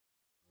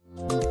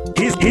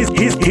He's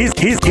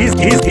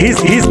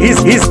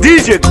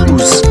DJ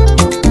Cruz.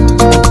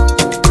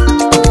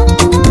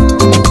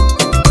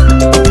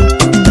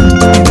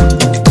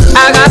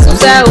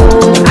 Aghasuse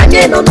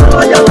aye no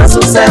no yo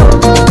Aghasuse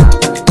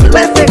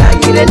iwe fega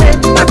yirene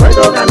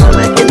akodo ga no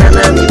me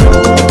kinana mi mo.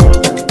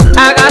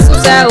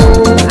 Aghasuse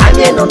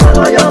aye no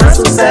no yo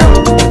Aghasuse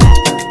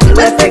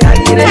iwe fega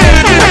yirene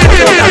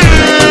akodo ga no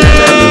me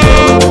kinana mi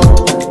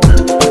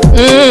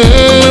mo.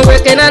 We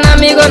kinana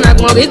mi go na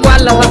mo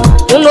igwala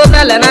uno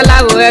bele na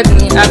lawo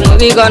edi agmo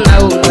mi go na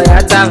umo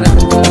ya tame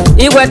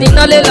iwe di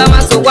no le lo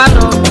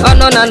masugwano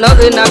ono na no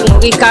ge na mo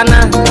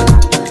ikana.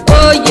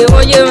 Oye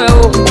me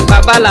o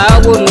baba la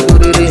wo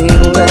nurere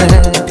nwe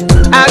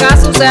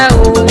Aghasuse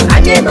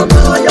aye no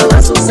no yo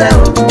Aghasuse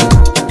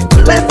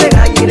iwe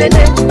fega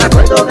yirene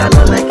akodo ga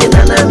no me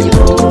kinana mi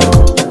mo.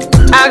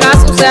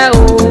 Aghasuse aye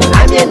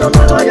no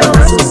no yo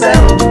Aghasuse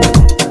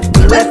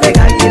iwe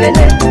fega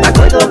yirene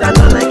akodo ga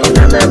no me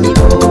kinana mi mo.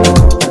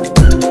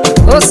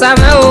 O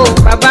same o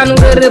baba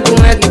nurere bu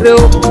me gibe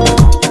o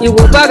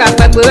iwo baga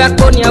pegbe we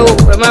konia o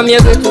pe ma mi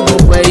ege tu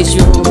bu we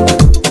isu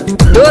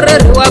dore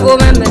ruwa go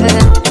meme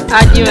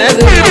aji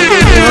mege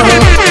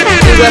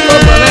iwe ko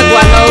bo me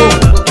kwa no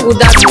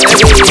uda mege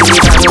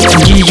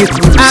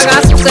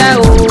Aghasuse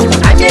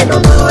aye no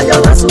no yo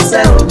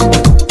Aghasuse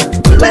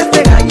iwe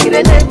fega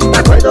yirene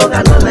akodo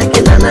ga no me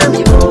kinana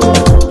mi mo.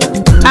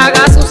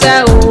 Aghasuse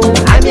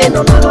aye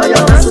no no yo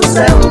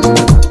Aghasuse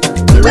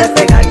iwe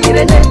fega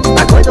yirene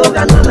akodo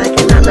ga no me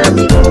kinana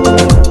mi mo.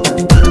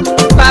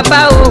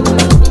 Papa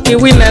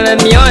iwi meme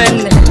mi o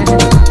ene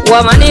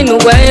wamani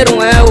nuwe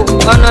ruwe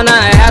ono na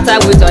hata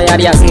wito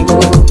yari asingo.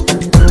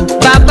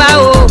 Papa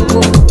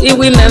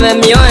iwi meme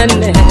mi o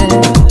ene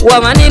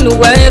wamani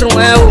nuwe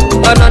ruwe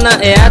ono na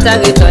hata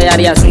wito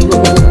yari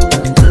asingo.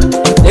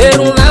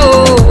 Erume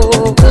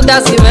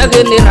kudasi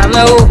mege ni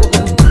rame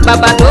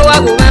papa do wa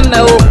gumeme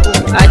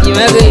aji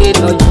mege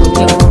no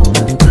junyo.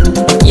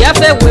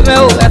 Yafe weme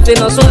efe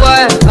no sungo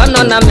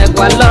ono na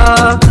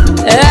megwalo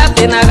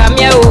efe na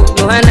gamye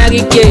no hana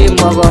gike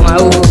mogoma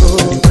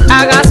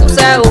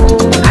Aghasuse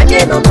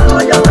aye no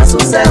no yo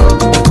Aghasuse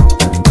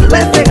iwe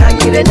fega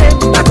yirene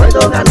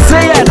akodo ga no.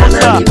 Say it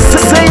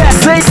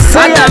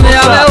me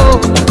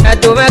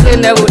edo mege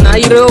ne wo na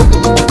iro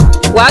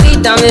wagi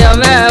dame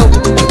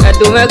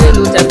edo mege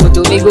lu te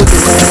kodo mi go.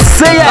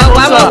 Say it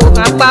wa mo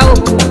kan pa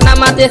na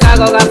mate ha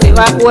go ga fi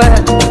wa ku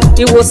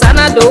iwo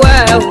sana do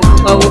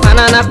o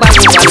kana na pa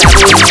ku wala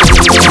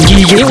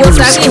iwo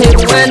sagi he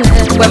wen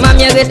we ma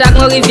mi ege ta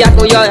ko ri bia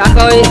ko yo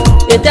akoi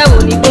ete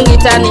wo ni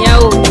kungita ni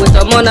o we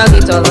to mona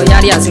gito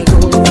yari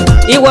asingo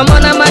iwo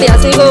mona mari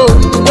asingo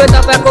we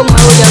to fe ko ma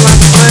o ya ma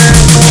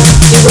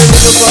iwo mi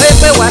ko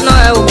epe wa no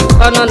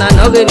ono na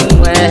no ge ni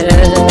we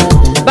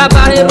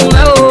baba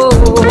herume o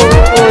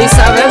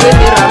isabe we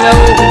ni rame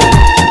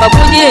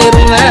babuji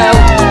herume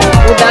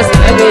udasi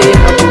mege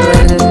babu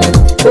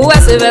uwa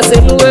se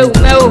vese muwe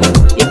ume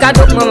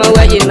ikado mama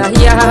we ye na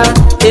hia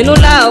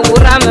enula o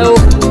rame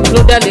no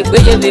dale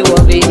gbeye be wo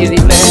be me.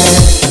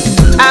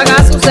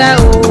 Aghasuse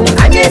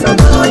aye no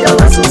no yo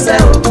Aghasuse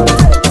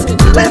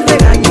iwe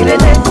fega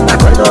yirene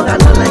akodo ga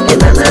no me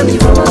kinana mi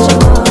mo.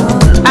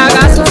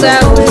 Aghasuse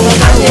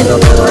aye no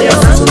no yo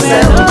Aghasuse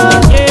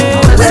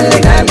iwe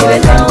fega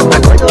yirene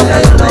akodo ga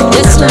no me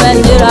Yesu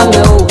endira me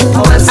o.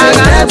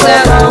 Aghasuse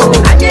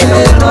aye no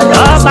no yo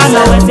Aghasuse no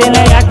we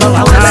sele ya ko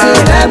ma o ka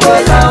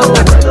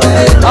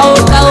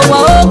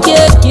o ke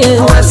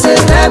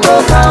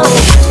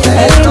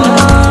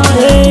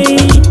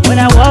when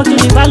I walk in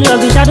the valley of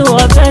the shadow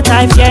of death, I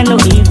fear no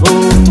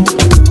evil.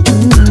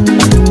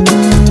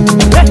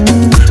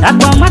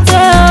 Akwa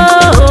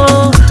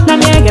mateo na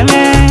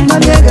miegeme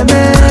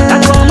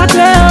akwa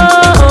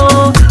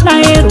mateo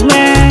na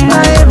erume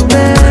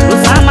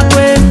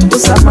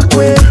usama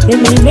kwe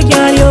emi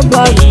mekari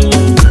oboyi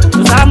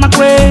usama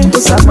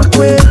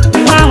kwe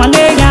mama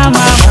nega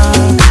mama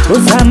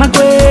usama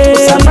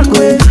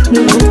kwe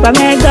nukupa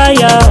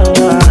megayo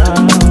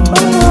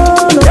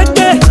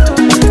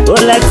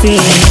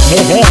Oletin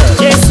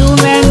Jesu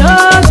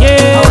menoge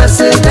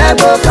awase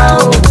neboka o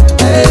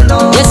no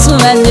Jesu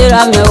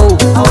menira me o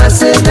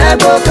awase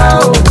neboka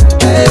o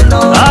no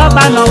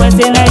oba no we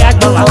se na ya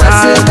gbo maka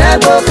awase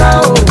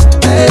neboka o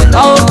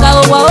no ka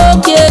o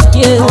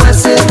keke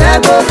awase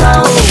neboka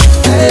o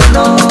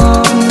no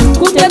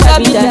kute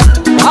kabide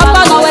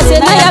oba no we se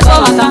na ya gbo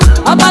maka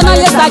oba no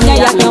yesa nya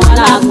ya gbo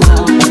maka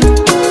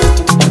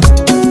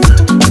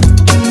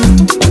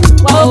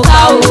wa o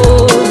ka o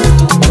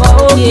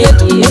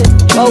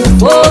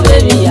oh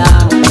baby ya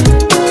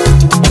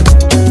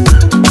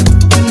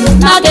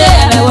nade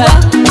we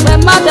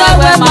mother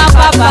we my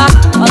papa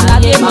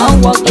onade ma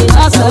woke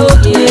no so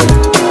oge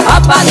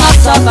papa no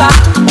soba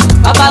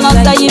papa no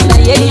say me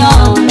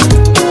yeyan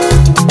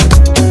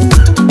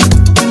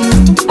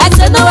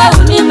ase no we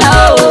ni me o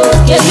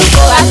ke mi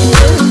ko ase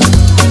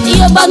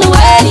iyo banu we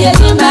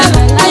ni me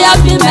na ya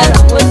bi me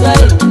ro ko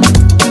joy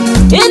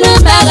inu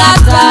me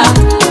gata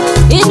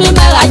inu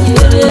me ga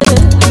jere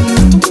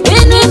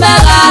inu me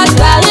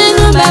gata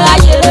inu me ga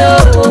jere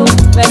o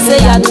pese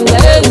ya nu we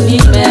ni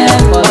me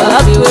ko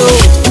bi o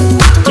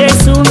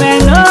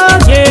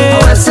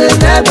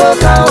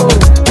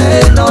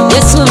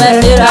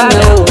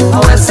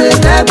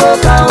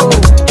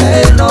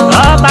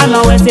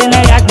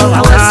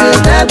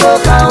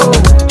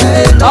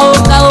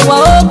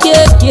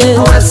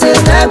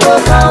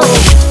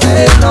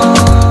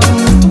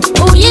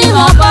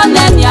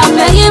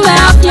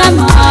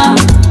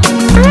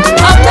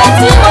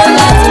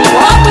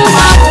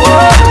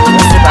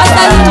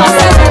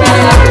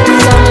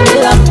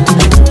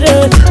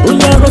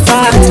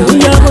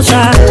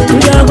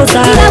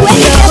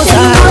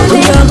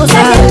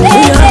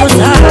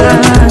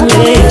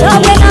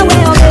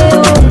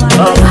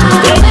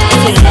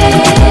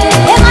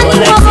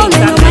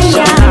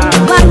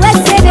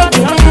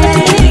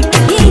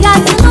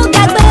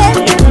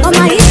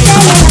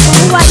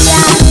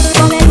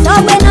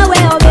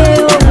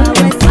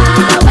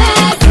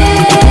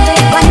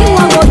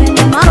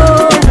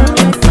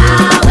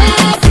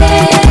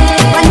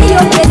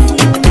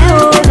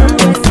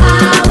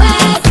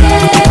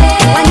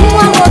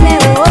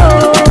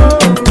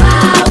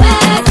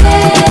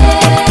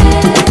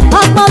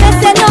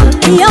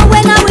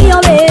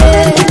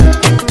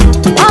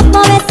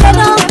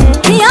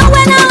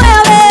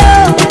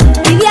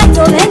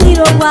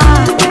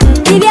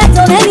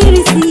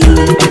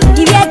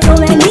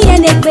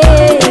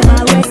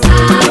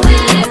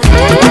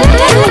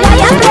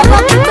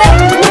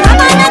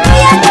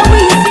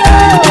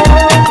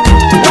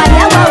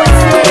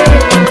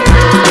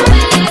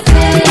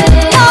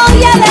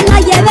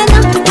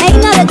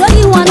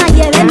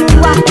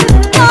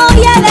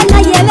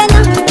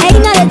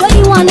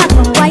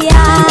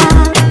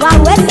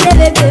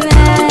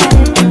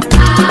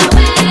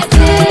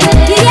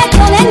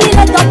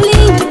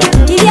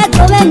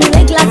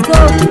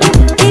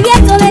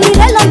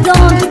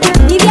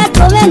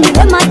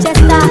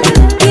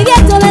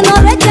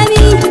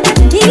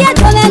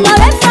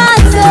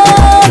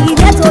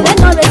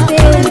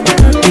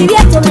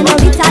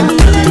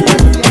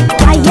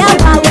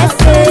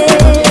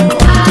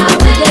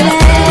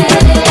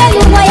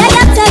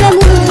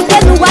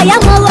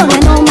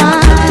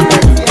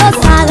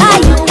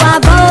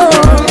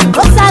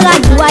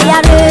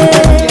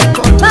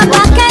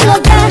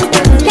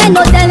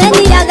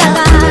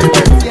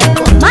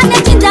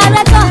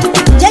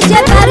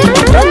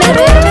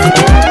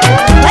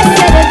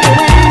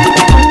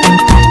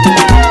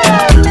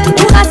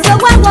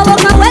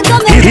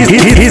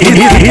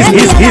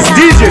He's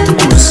DJ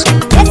Cruz.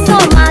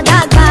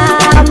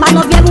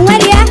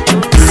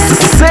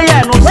 Say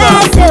yeah, no He's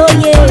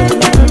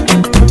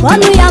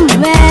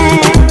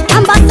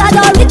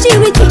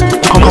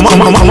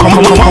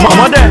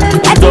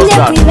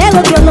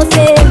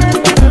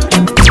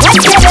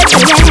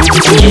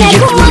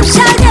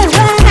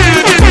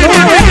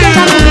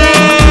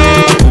DJ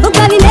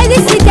Cruz.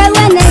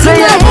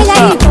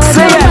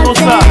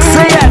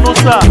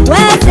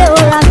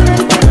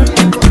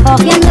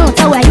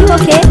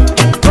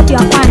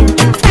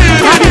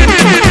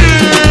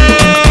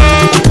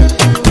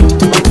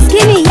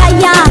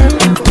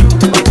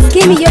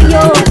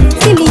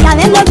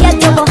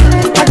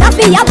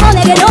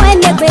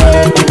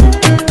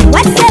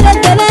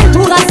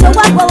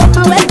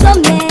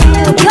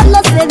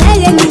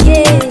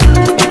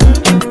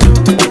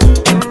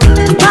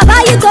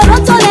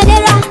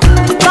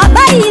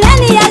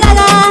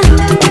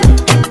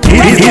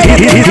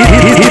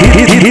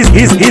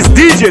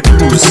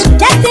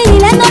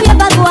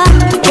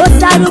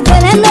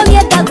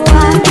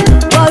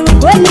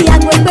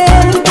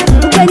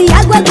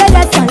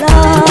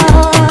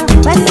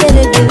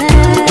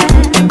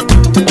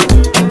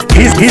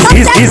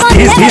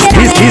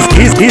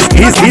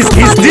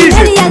 He's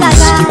DJ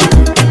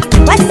Cruz.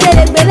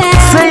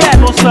 Say yeah,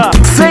 no sir.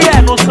 Say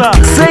yeah, no sir.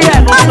 Say yeah,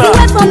 no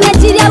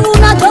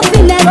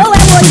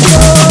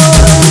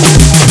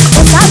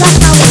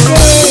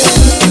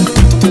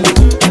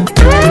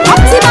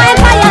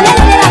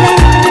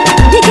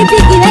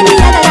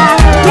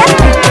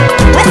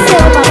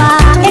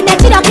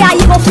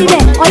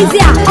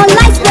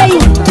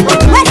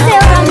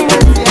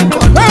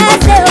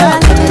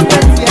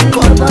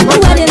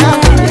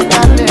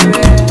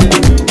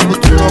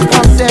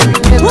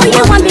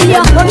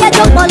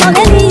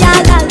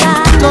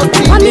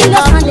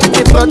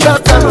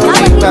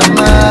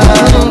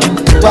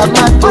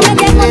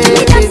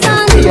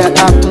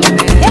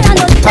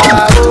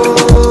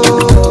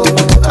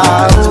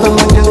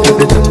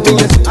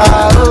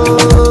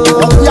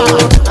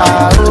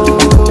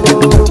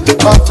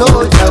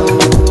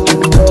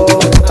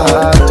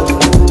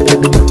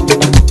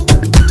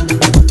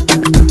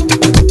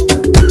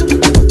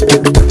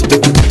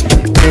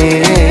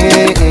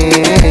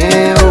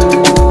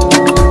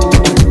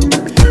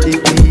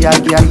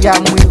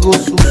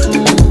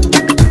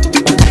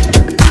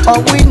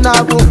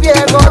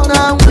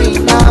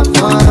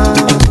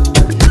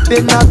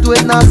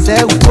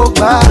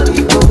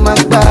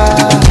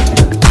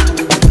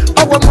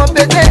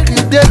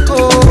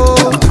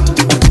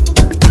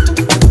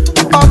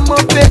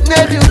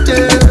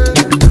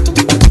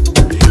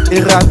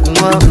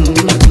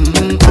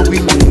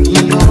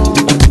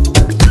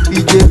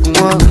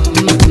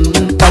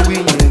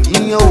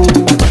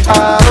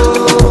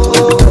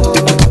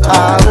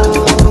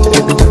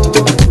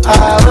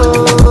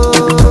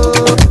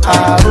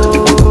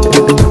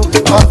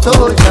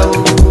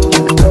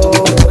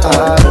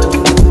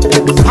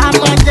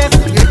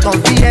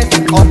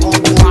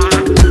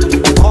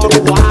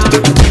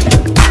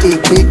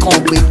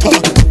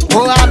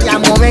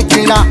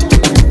dira.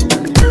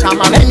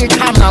 Kama many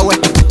time now.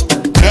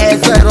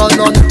 Ezero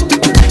non.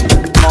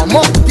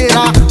 Omo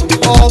dira.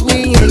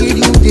 Owi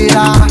you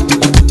dira.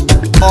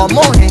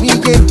 Omo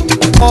enije.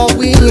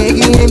 Owi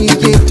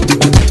enije.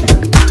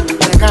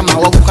 Kama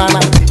wakana.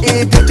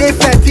 They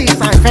set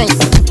this and fence.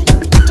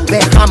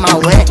 They come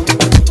away.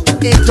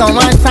 It's on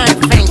one side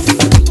fence.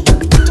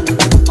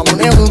 I'm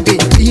on every day.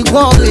 You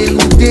go away,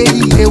 you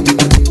day.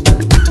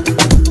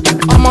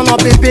 I'm on a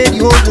baby,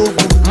 you go.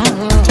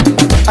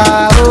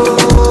 Ah oh,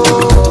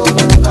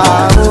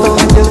 ah oh,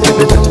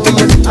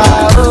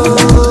 ah oh,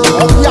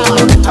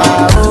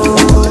 ah oh.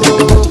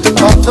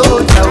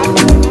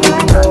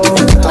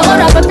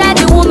 Ora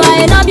potete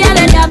woman no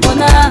biale ya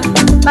kona.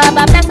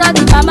 Baba pesa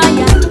di mama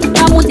ya.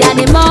 Kamu ti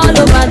animal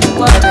over the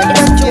world.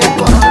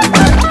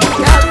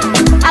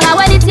 Ala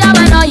when it's your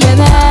man no ye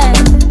me.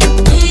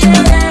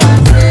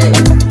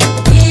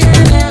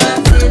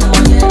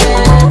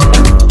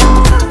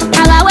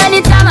 Ala when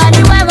it's your man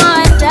you we mo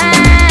ese.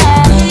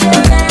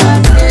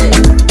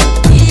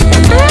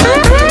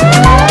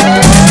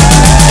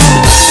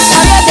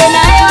 Oye de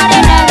na e ore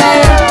na e.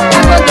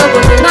 Ako to ko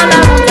na la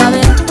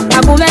mutame.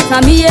 Aku me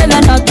kamiye me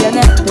no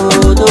tiene.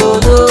 Do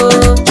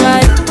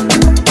try.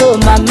 Oh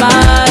mama.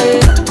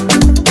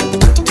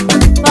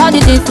 All the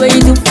things what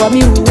you do for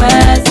me, who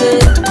was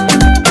it?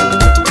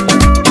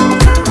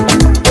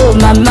 Oh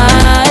mama,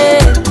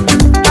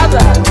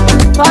 Papa.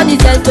 All the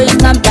things what you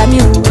come to me,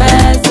 who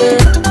was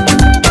it?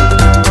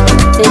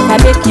 Say if I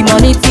make you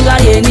money, tiga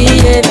yeni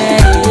me.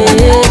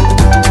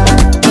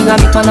 Tiga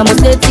mi kono mo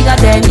say tiga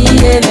deni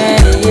me.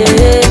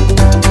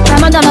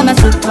 I'm a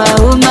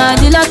superwoman.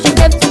 The love she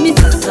gave to me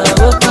is so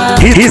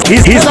open. He's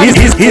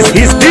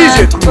DJ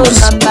Cruz.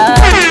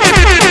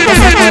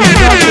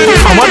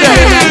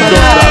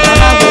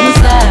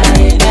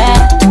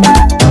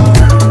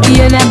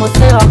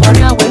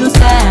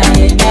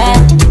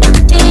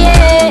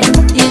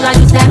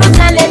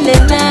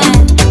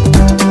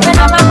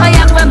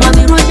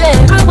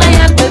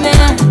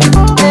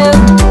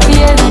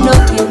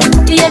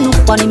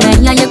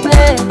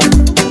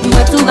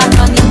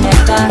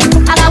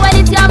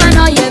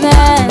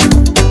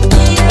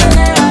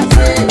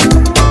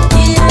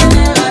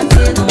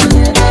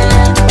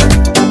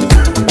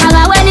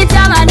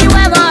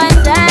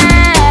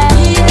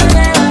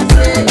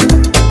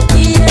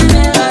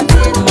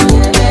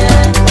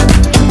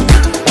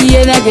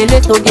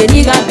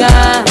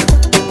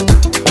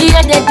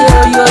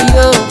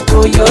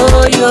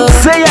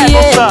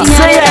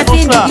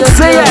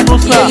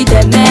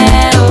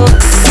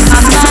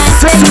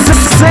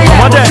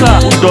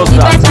 Oh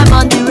mama. I'm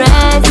on the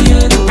rest.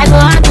 I go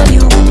handle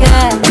you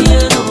care.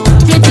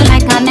 Treat you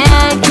like an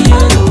egg.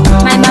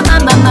 My mama.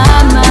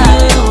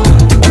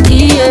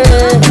 Yeah.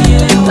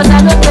 But I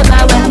don't care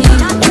about when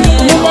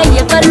you lay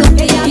your foot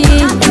look at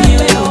you.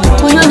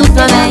 When you look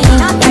so nice,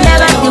 I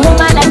never see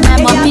woman like my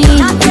mommy.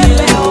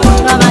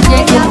 Come and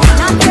take it.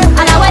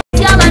 And I wait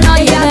till I know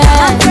you there.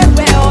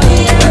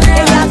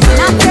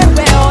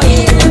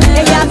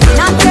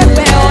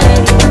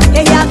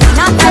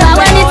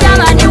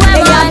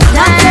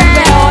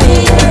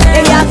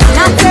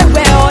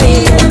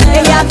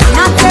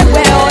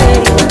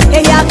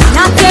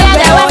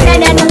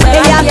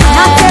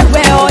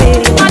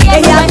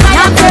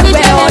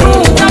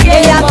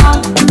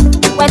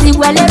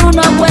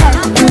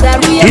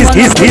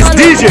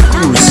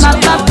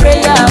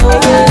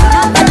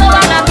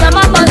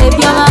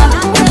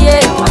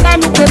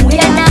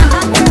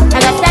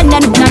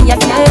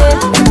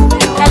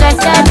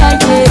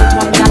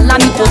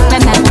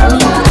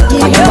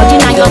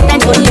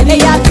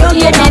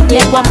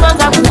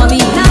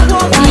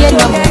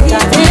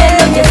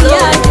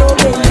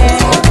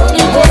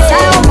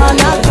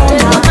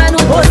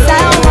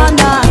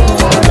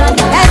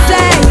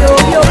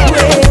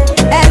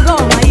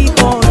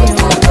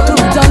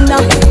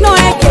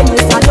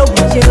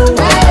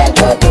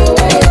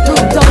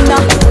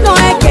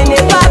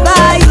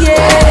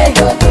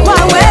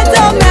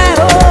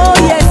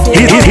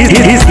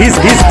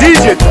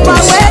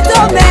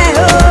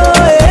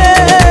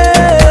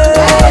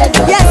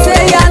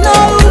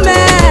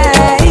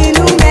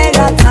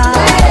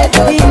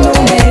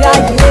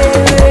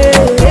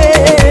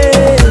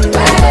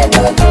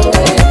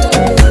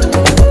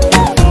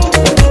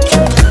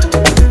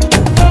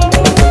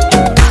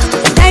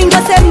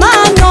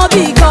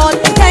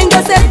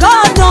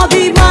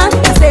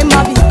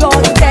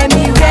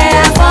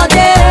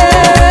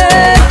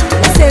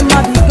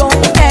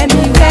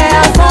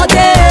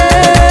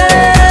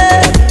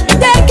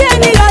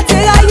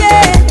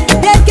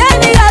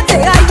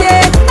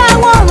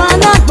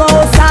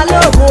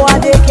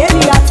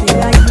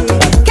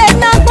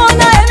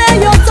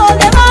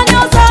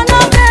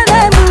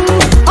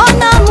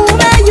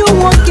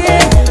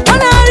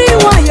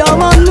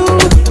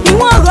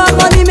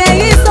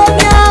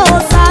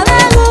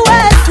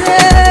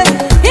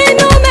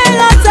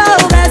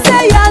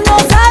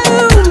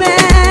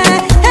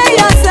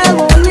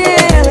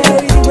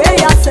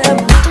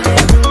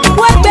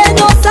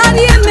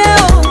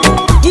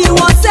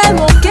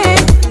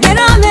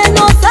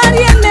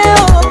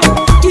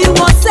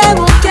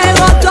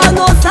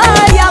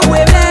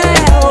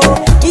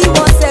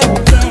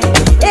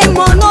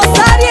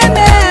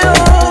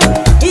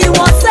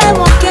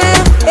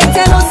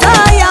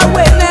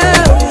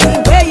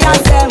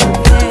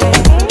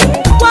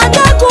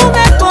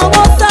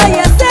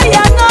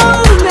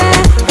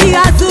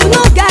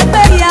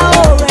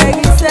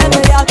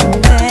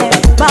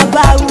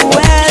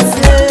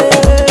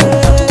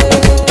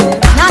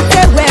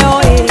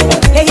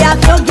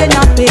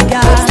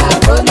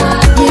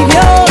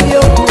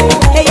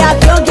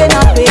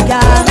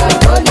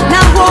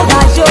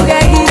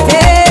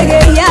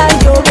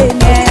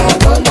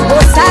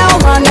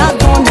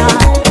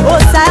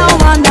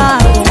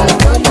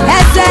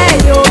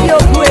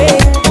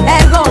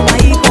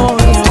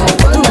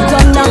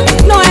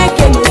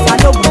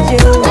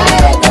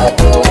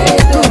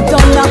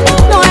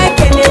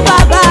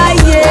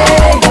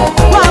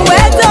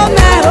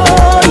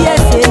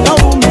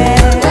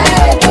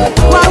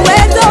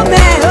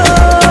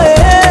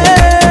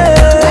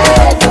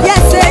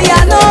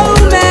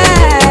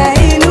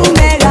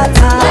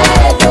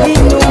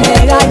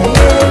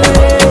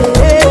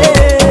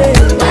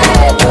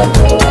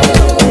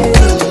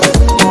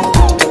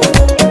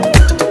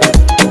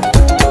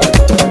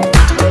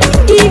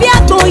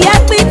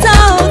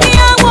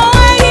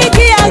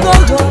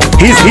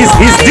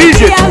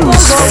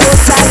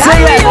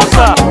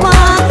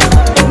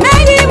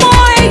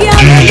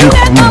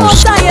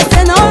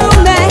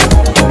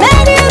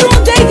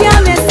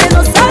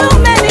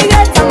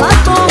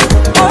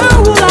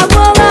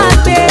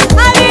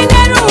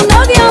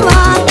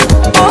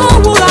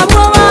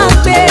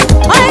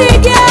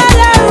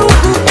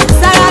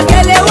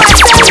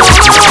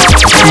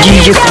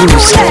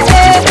 Cruz.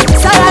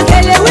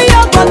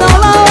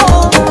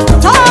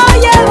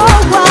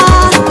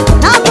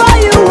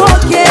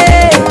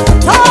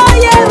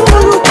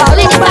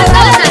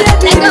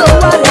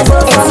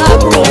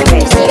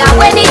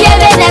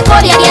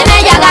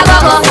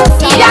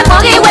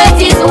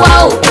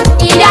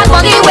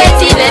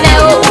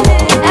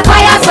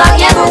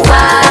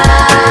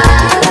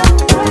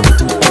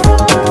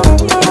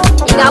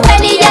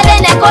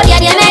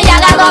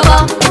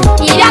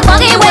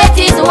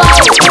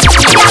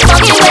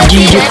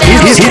 DJ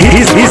Cruz.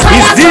 He's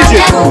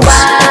DJ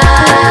Cruz.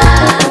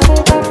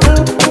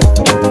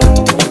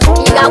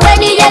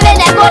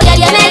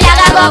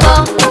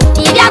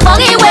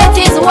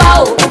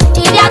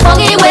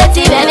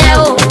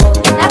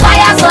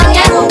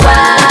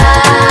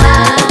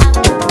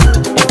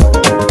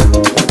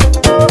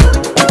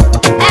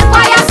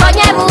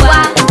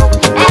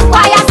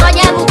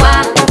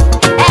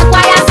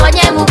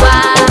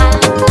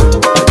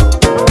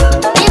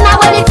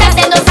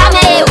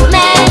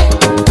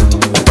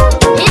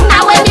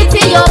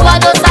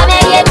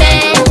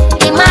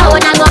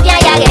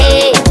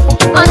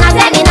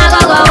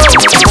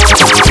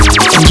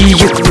 He's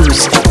DJ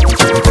Cruz.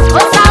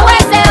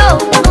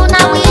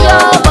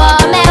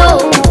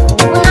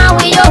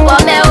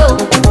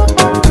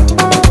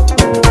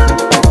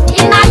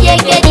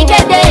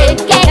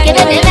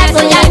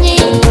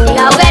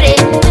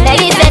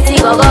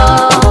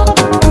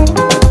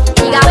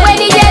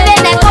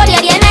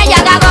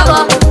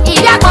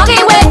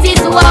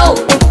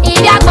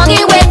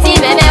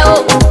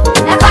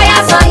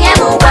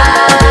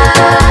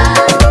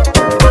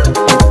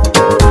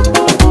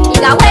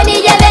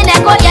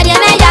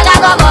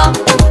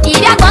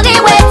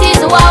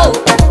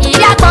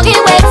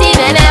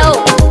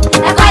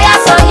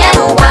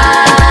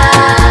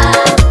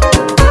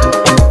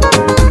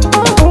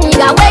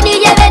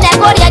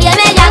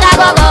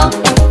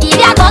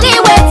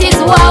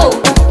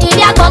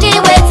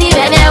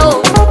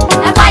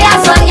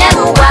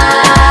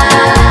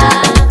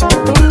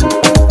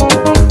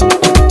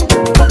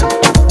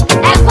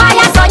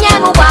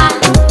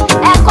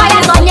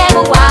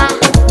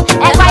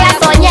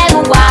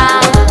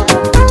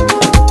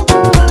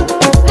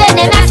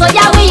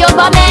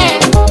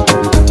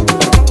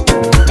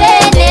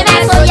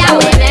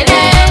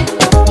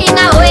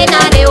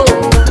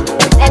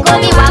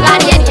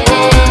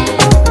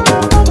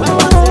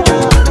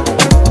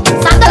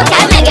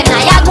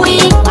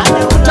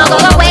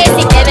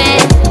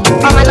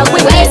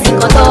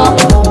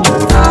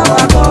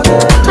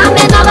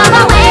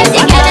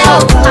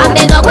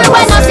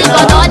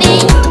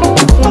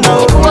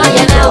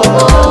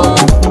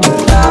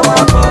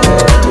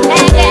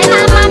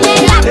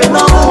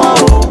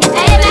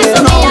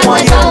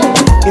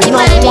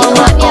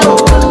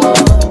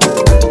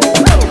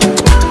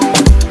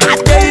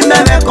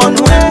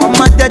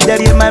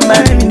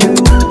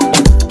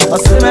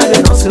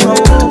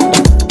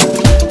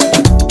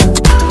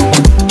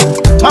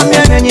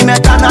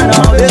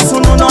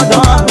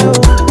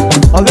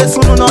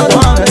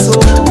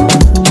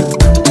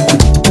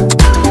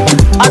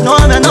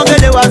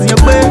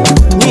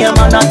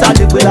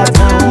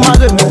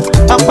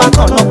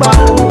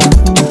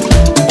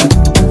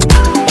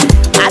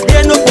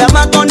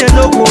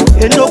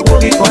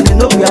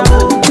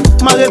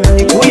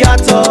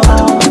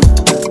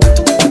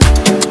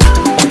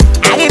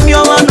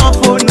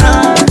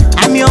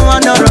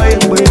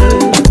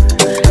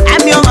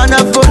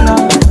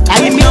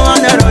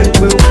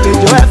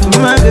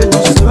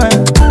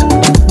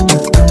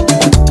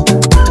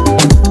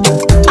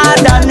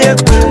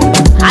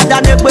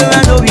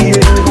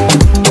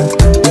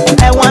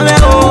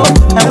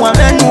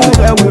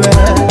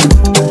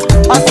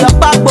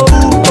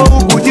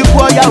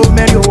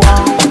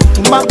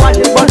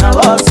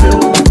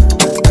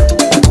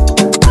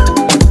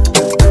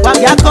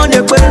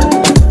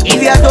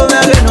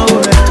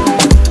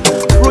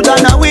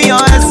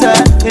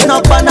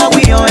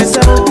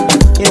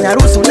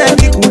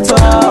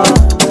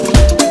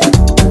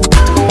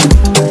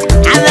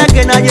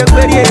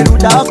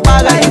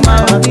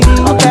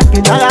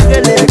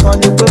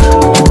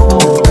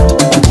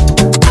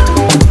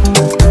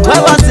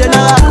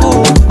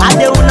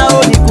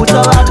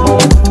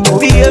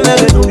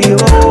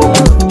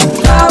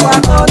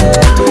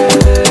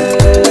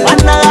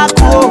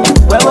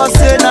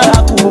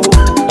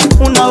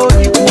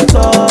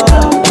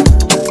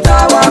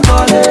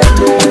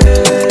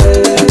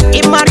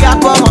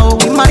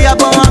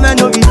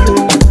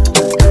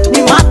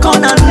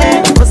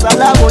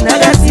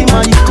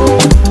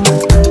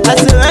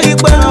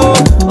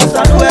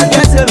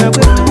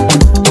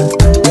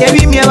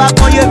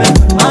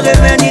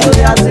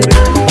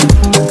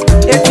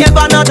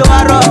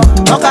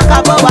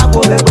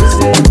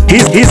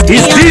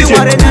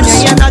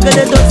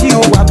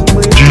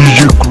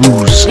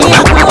 Cruz.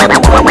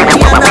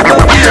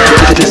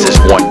 This is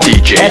one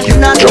DJ you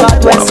don't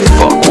wanna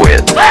fuck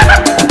with.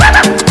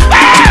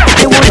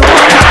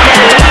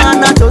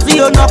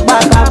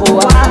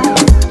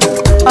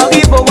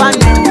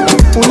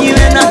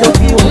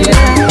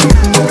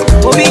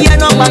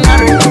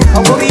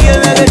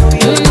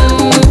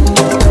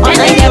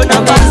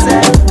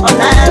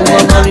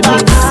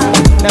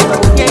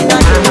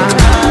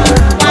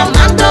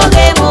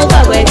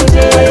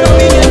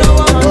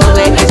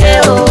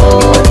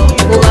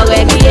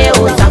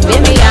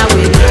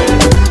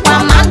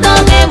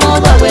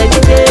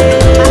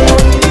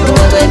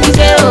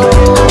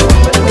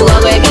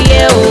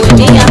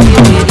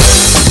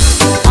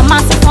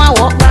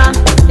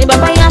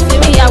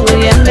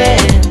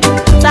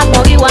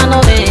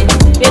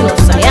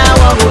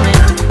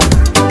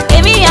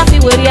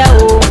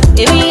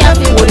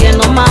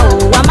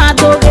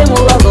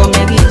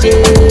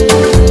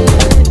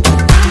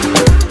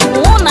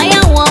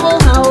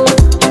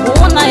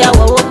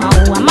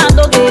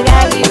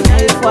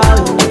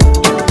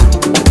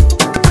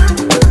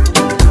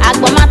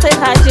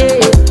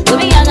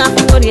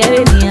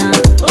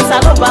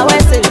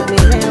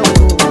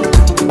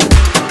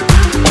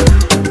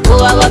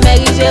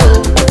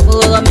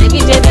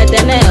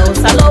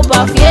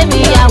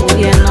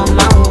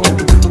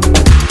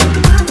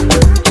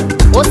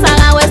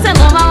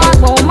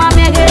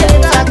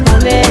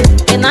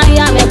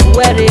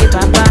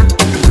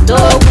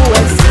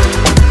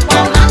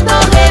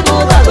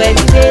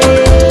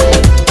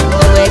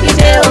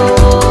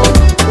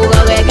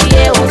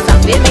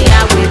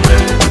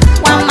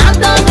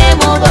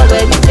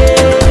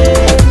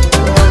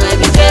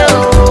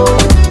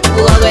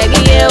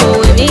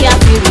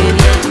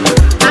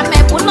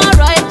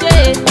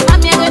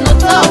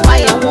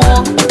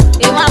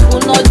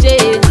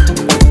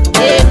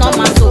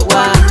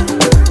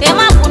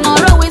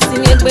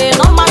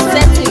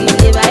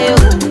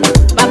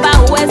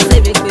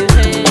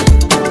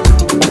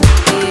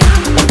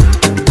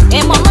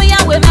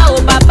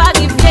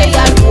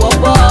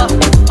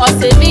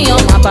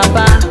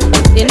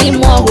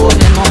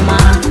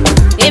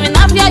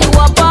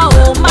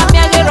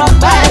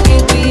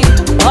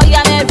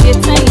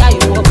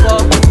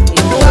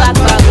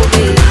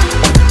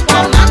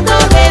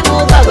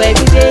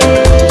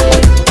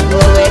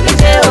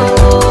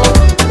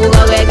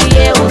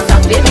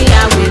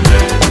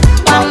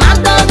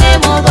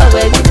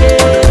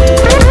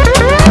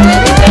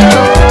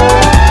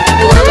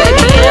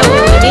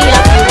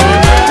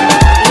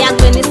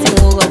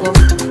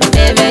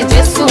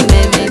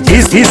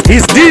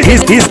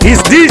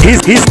 He's DJ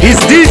Cruz.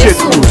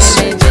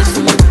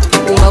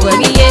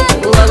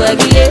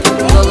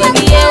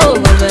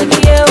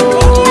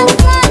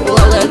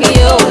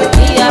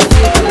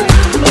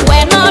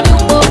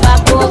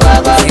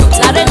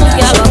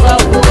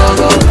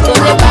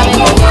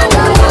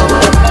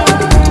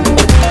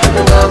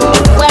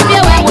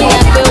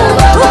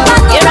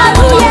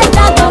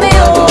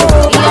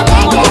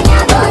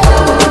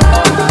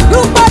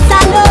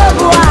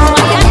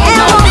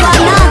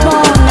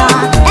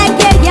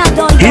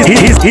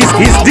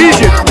 He's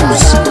DJ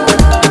Cruz.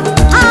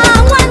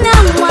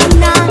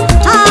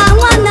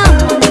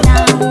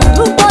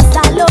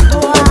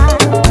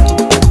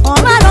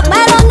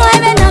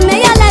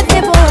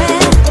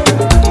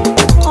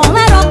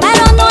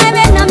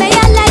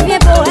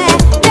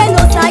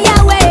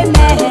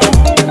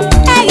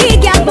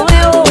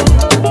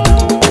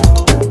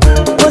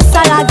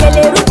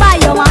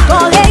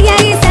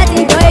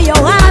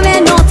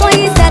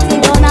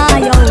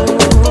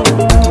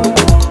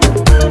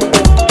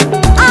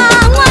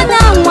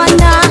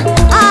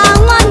 I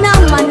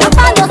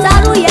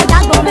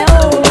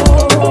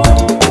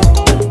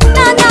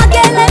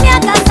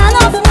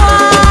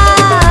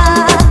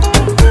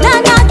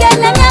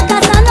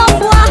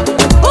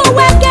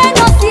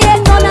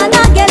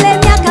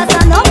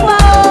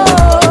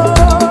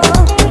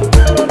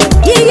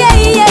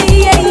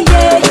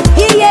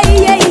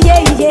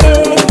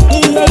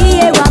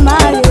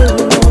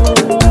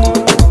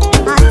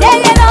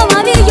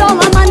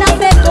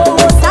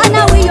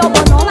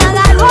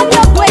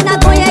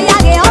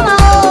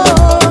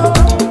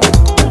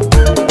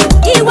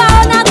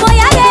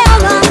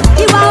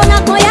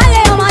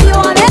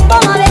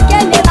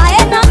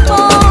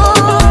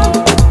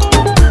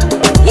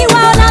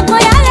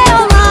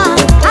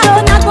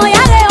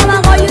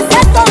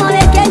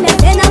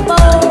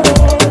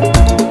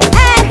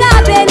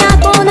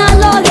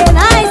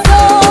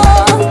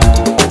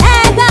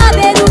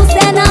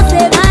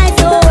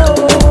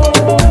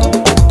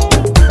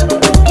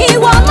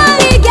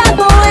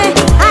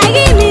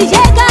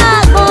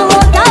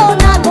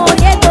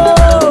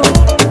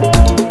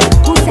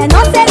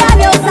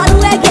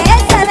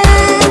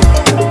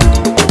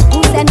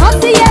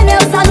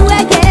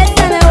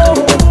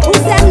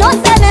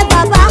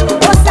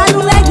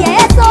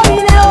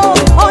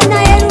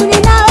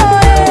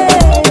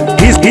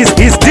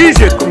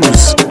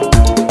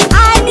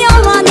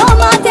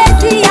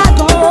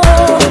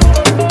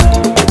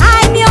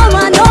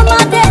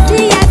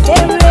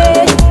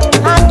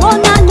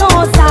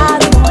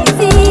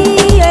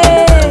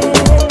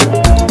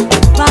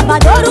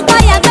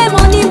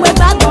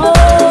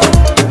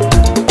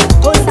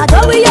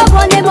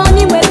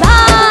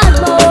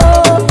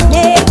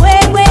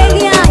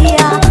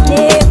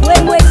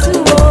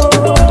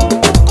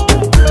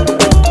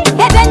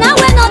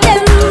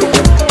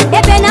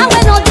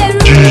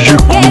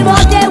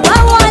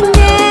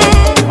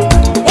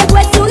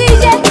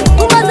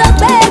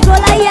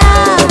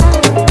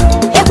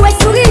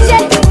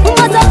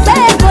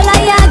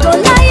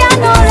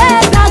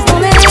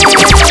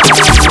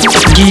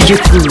DJ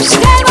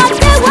Cruz.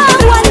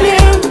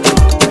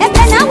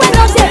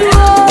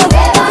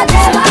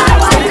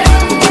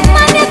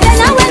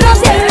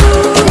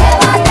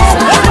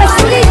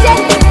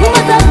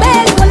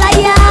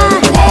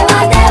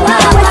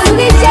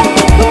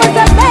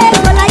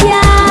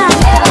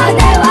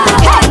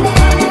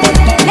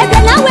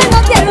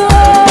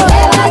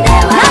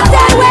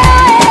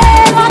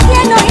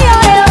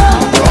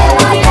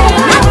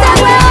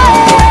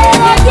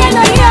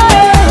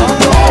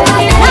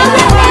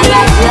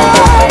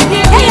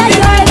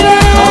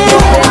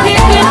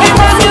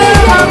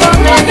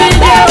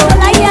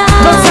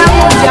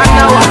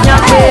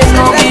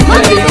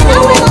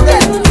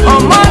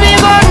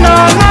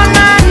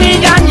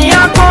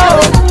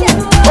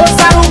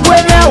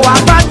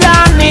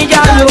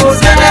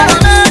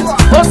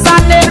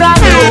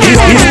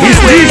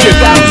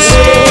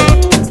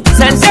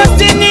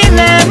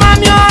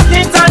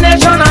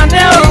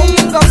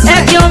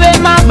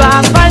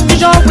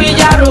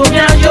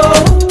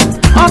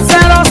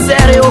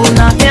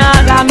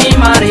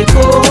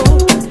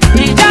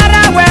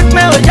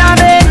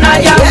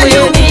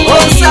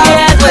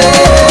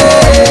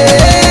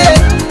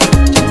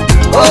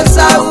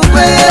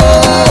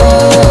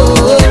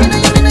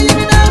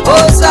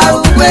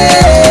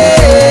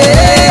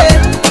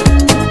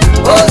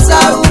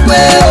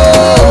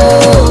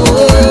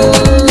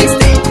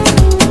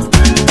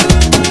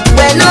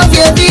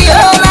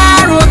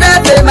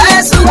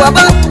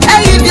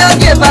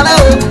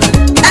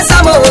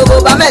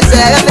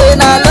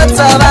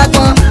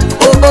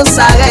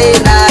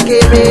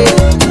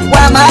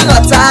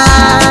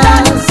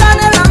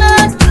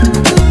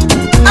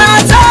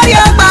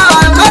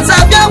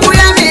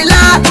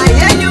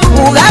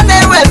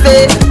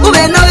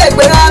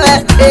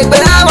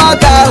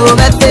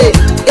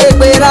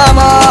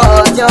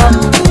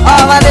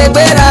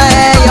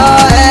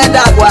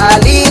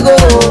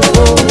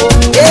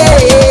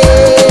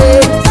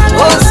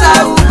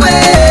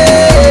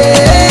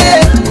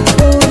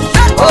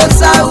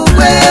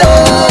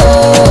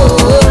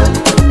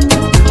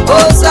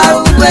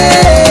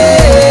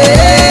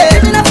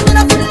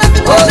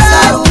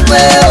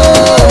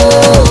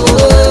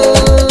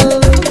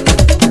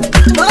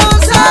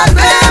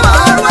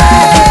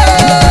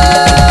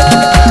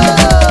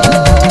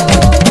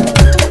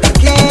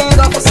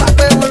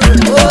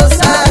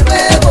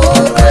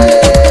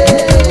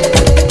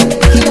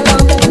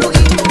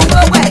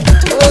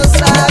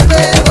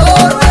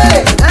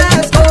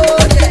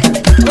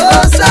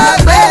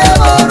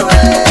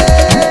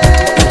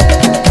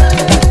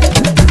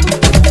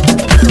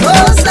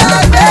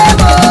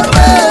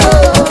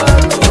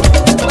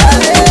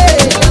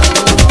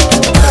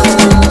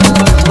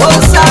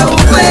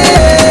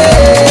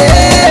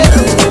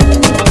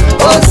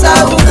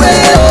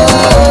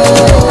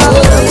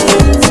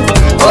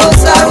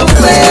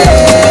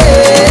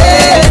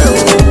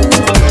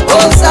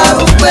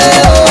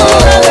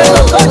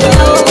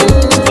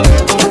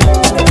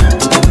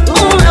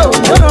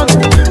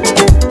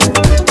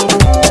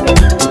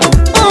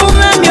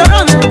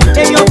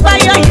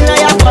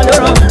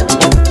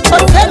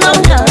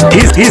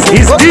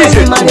 He's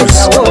DJ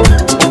Cruz.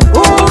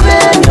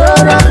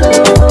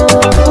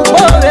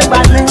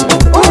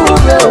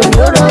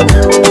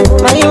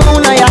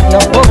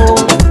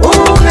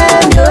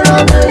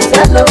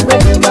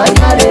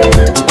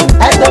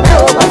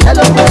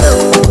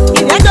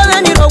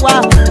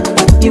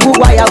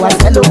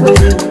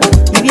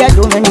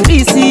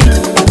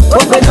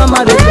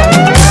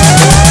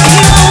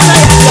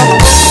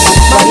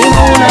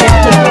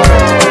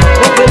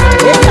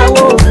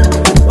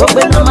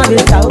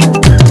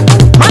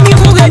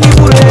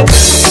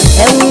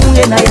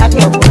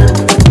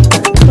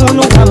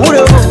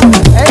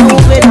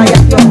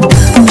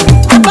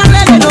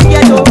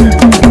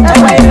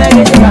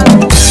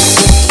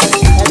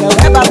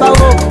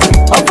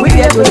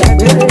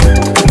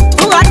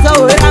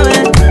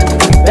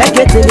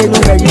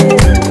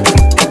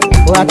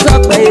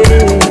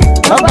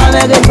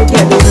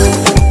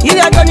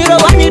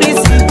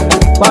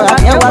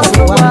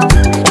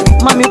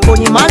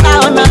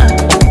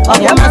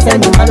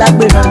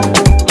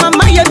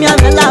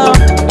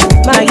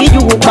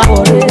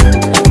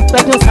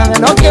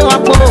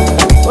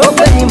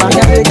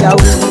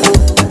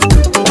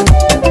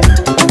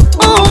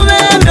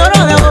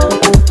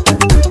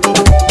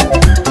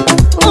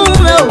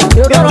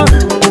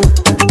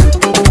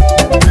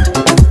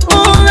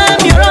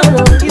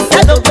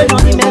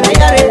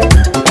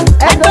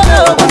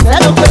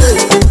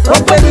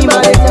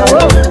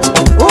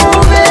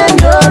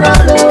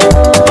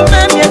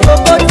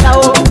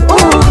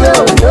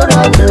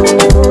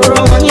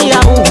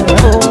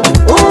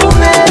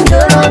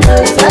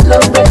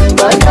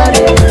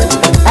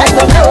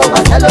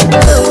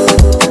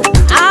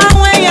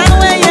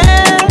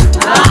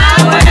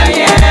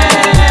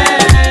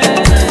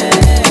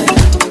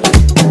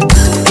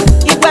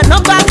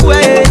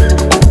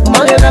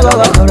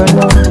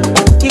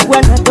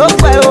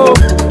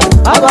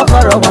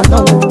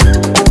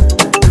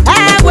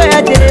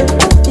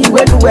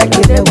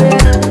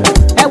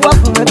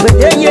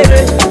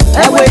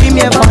 ewe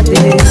ime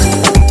body.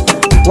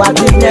 What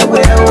did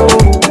never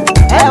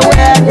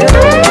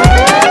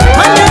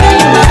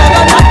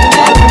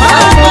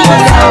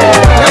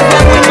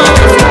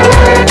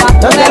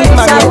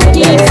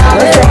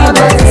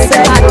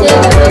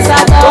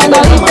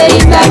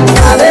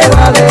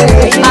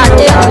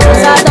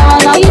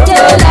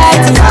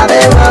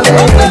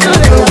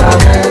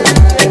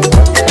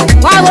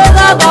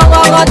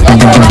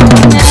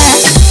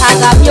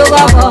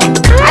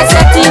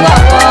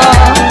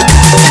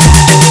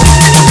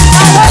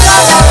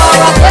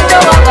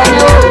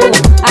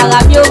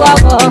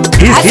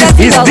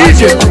He's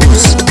DJ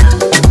Cruz.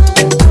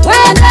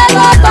 When the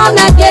Lord come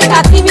and get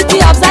activity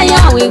of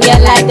Zion, we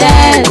get like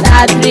dance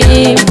a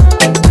dream.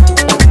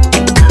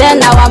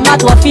 Then our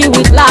mouth will fill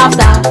with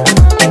laughter.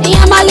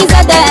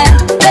 Iyamalize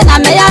then I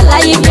may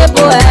like you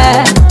boy.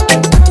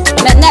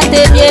 Men not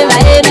te bien va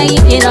et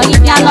you know you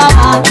can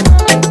know.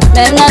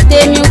 Men not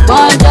te mieux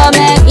conjo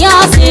men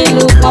yon si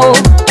look mo.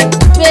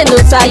 Men no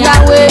sa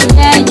yawe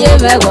yen ye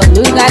me go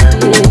look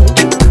at you.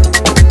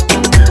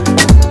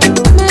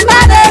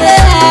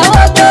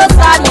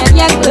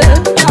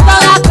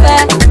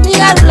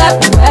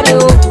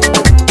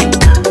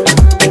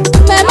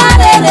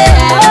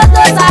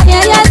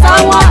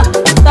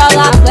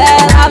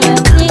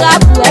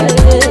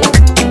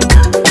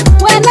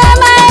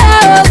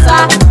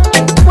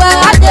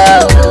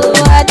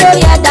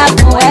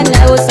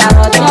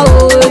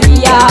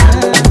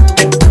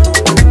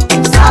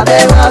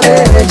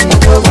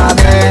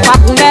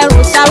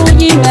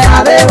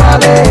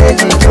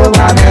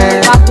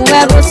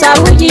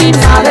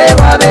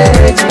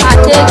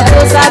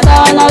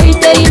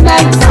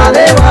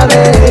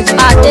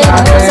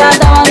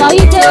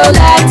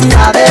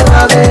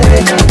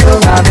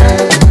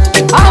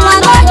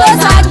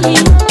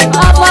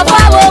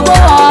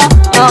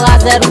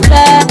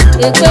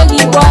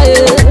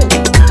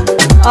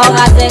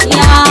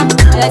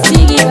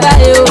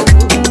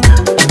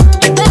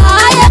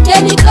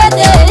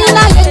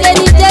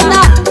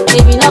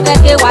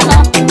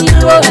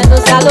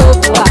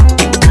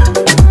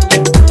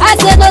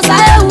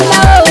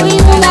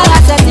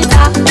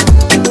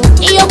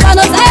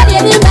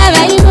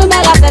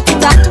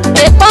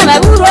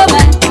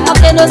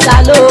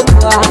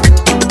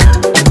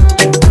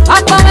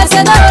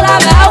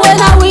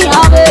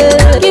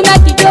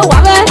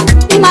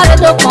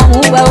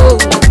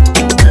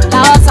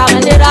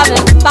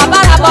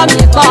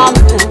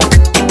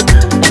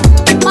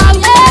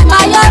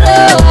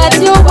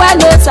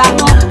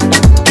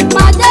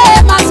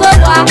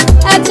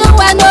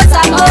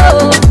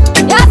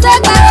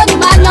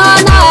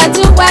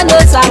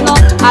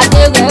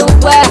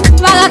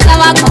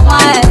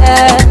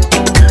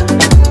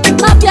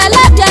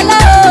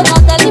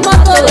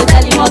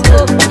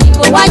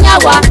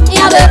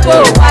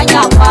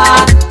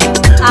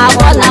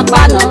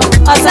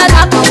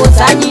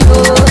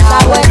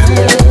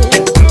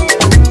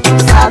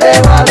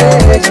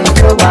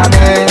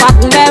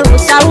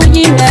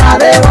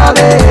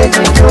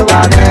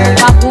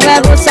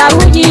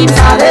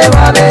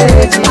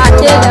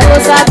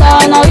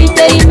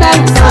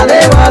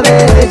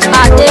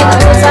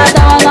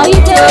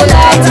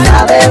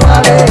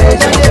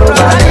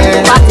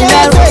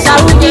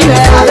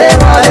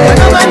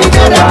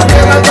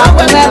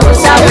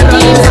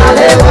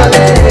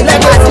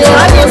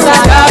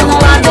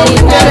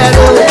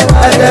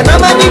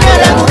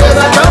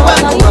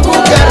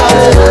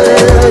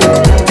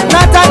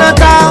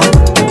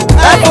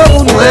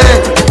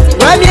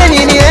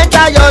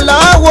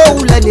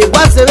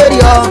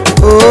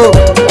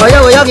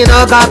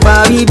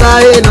 Kapa viva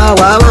ena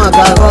wa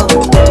makago.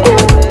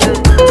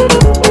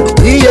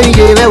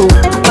 Iye mewu.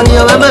 Ani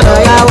o mama na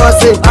ya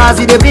wose.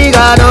 Asi de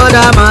biga no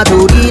da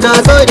maturina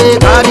so de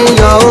carry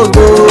your own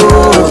go.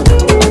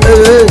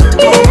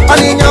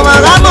 Ani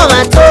nyoma ga mo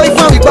ma to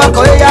ifo mi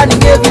gboko ya ni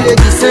e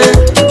village se.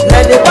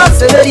 Let the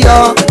pass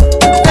yo.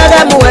 Let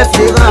them we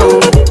fira o.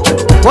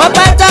 Wo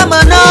beta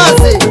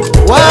manose.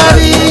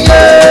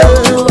 Wariye.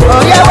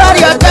 Oye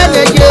wari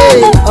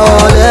ateleje.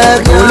 Ole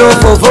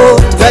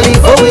olofofo.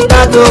 Telefo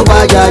witato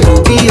waya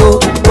yubio.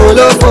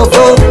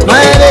 Olofofo.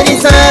 Maere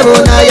ni sabo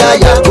na ya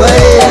ya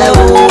kweo.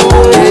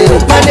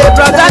 Ade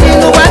brother ni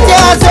no wate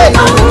ase.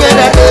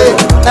 Nyere.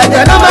 Ade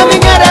no mami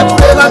nyere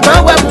mure ba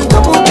kawa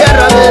mu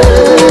kera.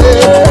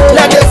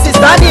 La de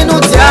sister ni no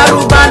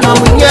tiaru ba no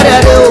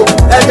nyere o.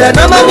 Ade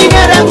no mami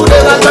nyere mure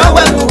ba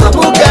kawa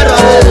mu kera.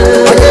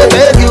 Ade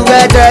baby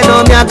wete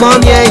no mi agbon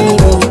mi eyin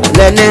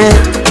lene.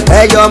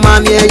 Eyo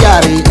mami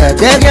eyari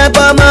ete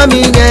pa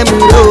mami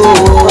nyemuro.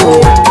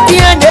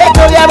 Tiende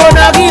to ya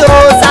bonagi o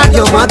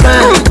sakyo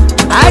makan.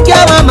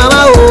 Aja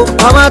mama o,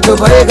 mama to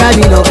pare ga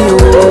ni no ki o.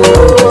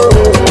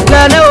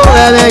 Lene o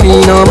ele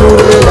ni no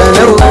mure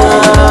lene o.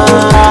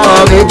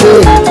 Omeje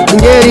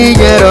ngeri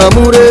jero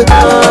mure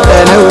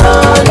lene o.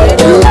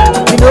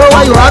 You know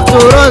why you have to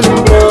run.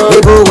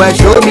 People will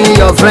show me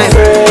your friend.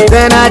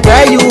 Then I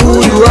tell you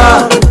who you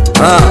are.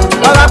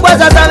 Baba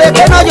kwesa sabe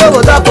que no yo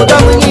vota puta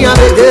muñia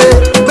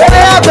bebe.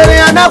 Bebe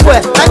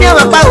anakwe, ani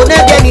amapa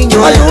onege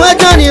ninyo. Oluwe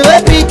Johnny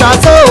we Peter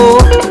so.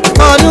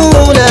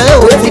 Onu le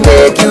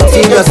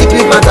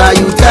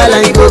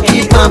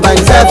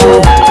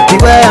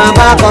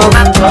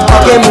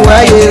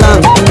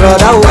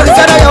brother, what is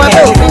that?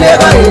 You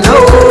never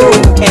know.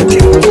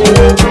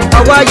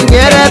 Why you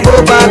get a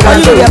go back? Are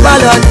you a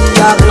ballad?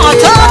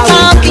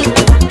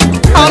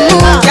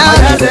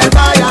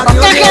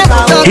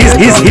 He's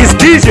DJ Cruz. He's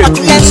DJ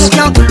Cruz.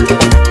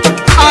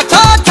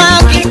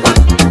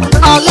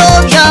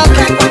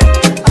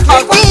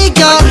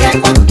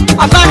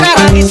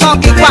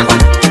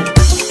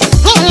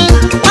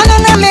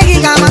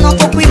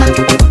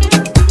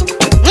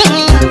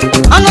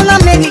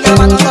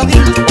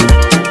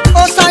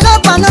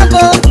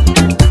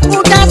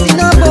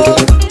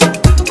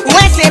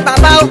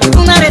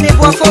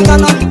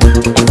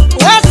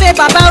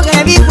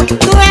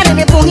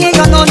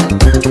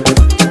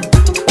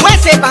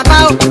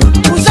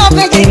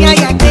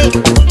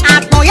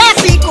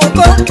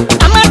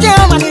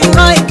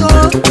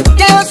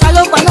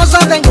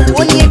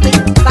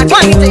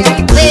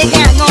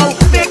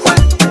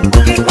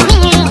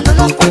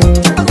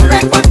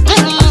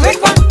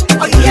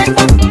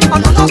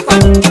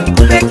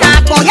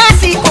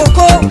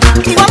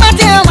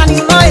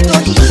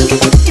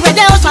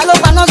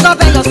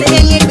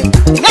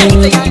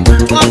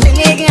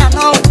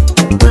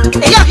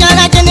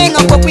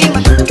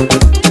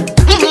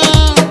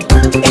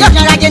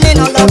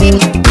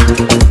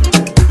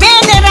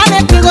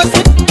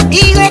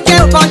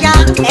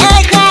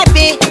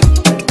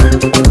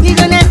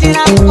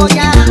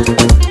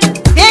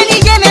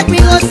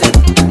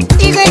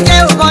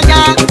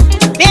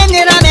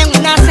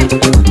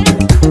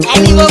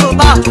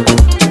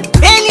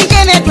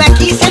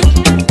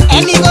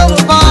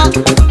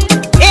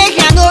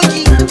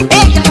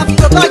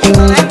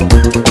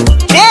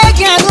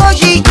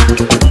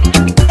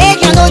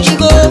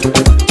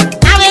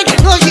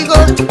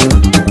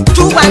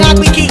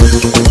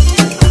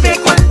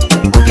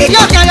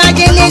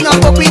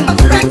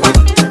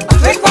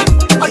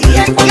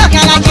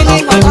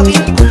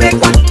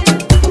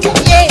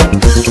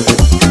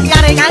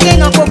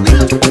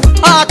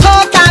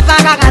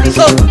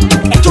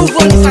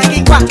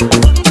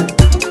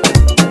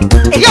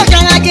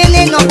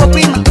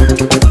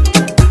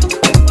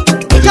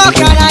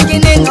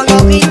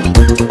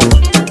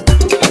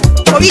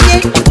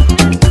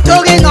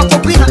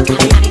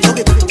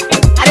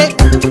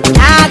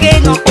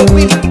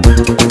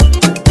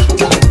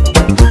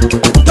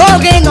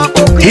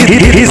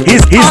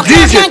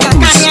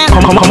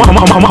 Come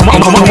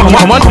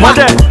on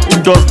there.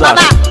 Who does that?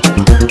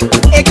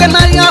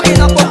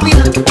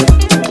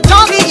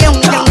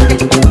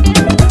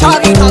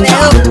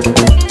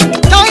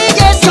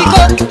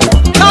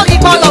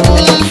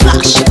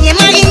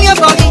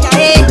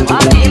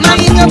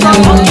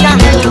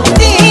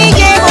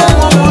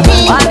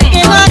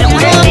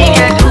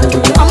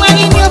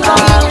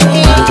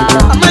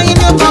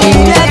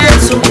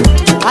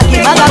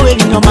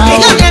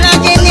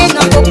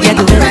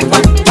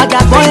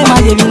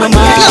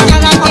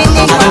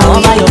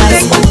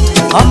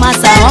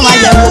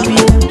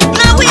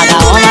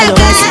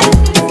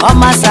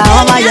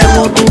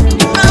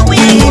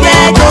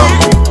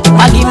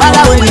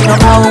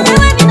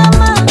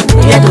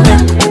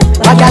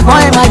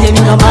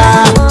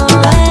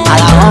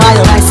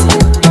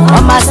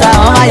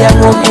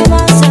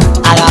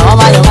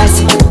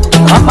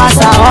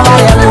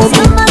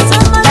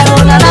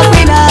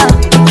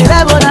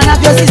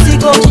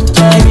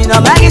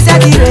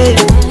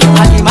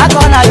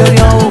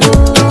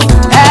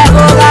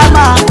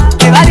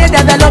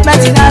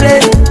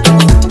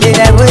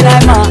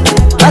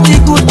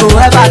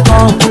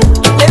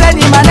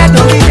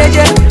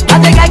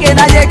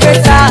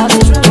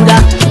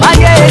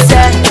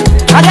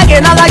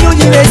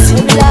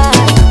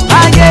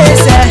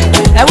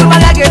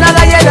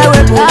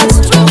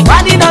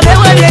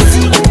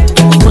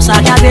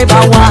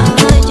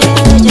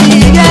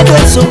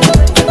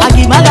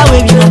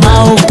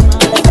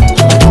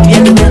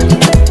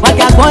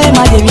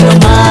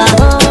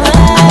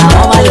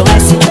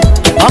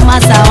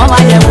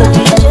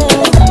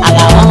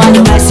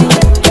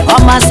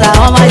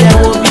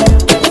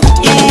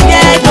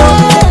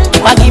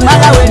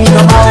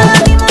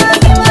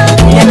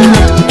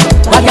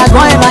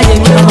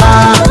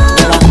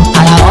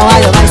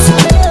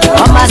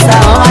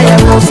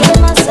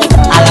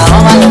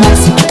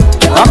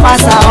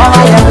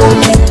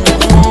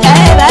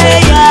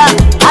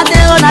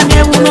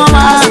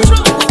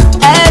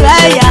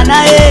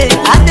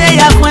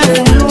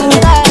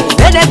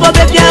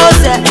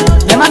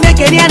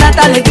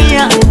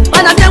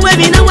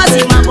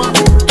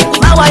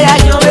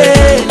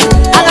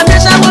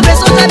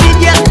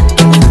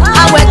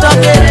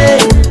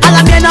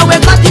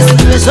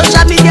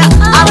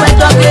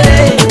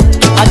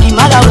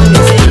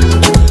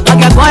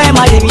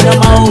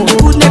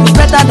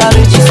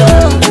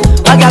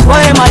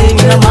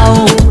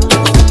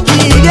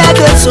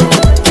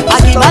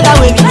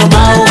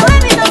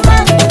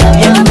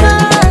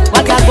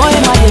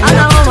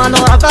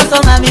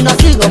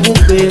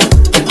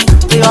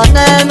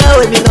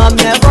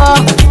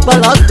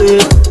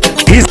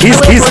 He's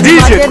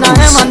DJ Cruz.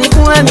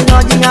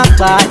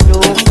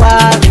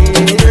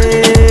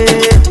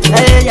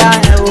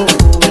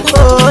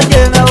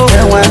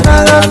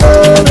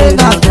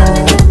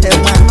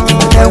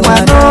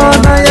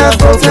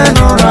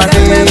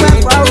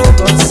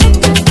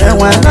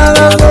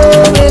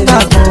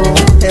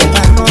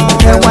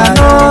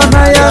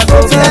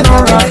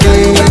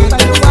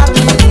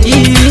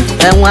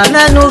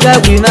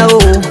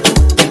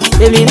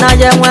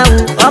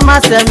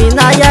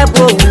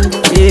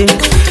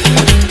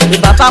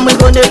 famwe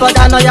gone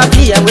boda no ya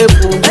bi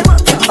ewepo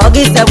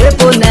ogi se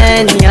wepo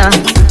nenia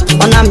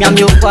ona mi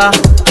amiofa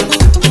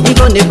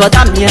igo ne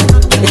boda mi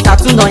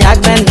itatu no ya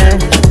gbene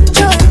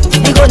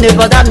igo ne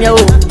boda mi o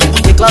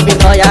the club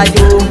no ya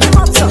jo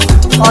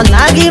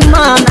ona gi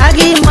ma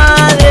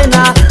le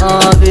na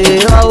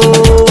obi o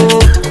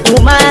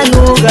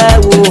umanu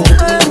gawo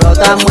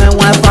brother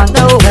mwe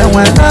fanda o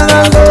mwe na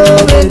lo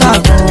be na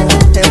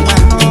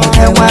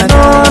enwe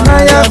no na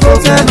ya ko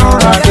se no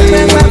ra ke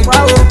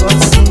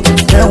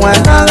enwe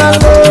na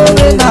lo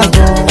be na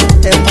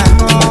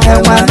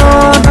enwe no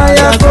na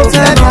ya ko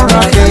se no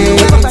ra ke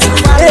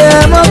e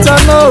mo ta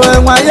no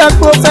enwe ya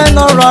ko se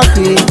no ra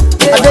ke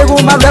adegu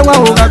ma be wa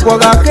o ga ko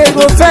ga ke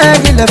go fe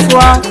gi le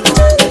fwa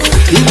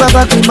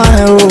ibaba ki ma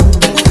e o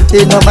e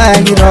no ma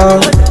gi ro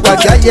wa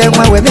ja ye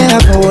nwa we me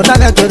ko na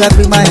ga to da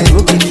ki ma e o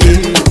ki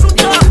ni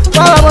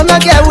para mo na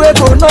ge we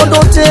ko no do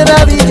te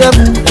ra bi je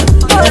mu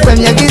when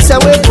you get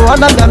away for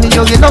another me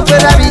you no for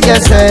that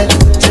just say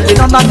you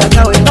don't know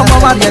no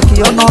mama ya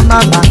ki no na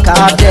na ka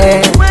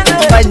de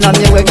by na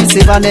me we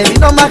se ba ne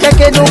no ma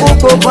ke no go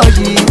for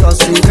you o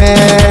si me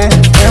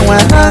enwa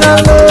na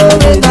lo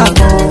be na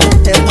mo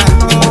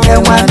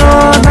enwa no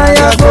na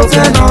ya go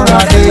se no ra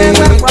de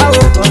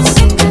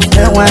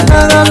enwa na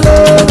lo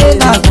be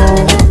na mo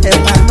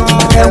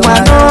enwa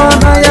no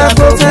na ya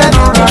go se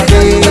no ra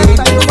de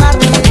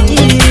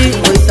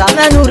o sa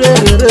na nu re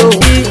re o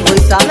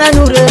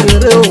samenu re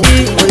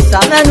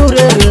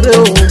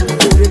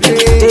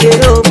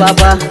o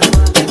baba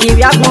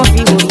ibi agbon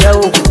fi wo ye o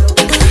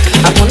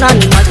akuna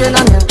ni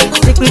majena me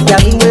sipi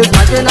jari we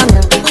majena me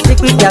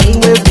sipi jari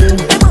we bu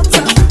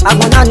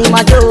akuna ni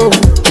maje o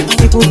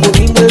iku ko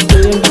bi we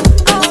bu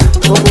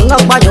ogun na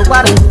gba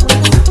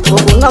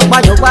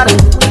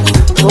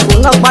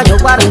yo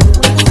gbare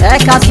e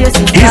ka si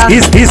esi ka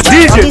He's DJ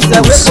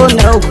Cruz.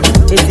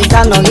 Esi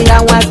ka no ri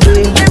awon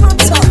agbe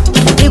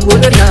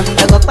igwole na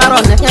ego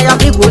paro na ya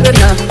igwole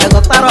na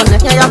ego paro na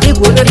ya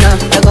igwole na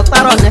ego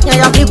paro na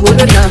ya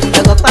igwole na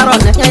ego paro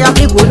na ya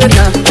igwole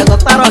na ego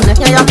paro na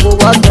ya ko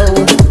wodo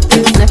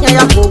na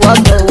ya ko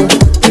wodo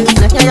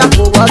na ya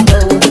ko wodo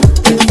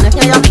na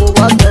ya ko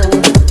wodo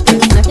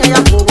na ya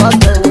ko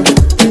wodo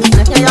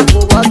na ya ko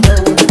wodo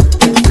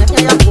na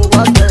ya ko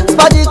wodo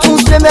spadi tu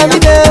se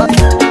meride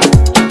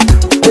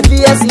et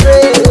VS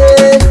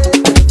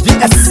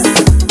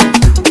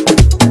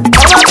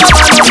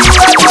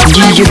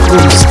DJ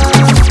Cruz.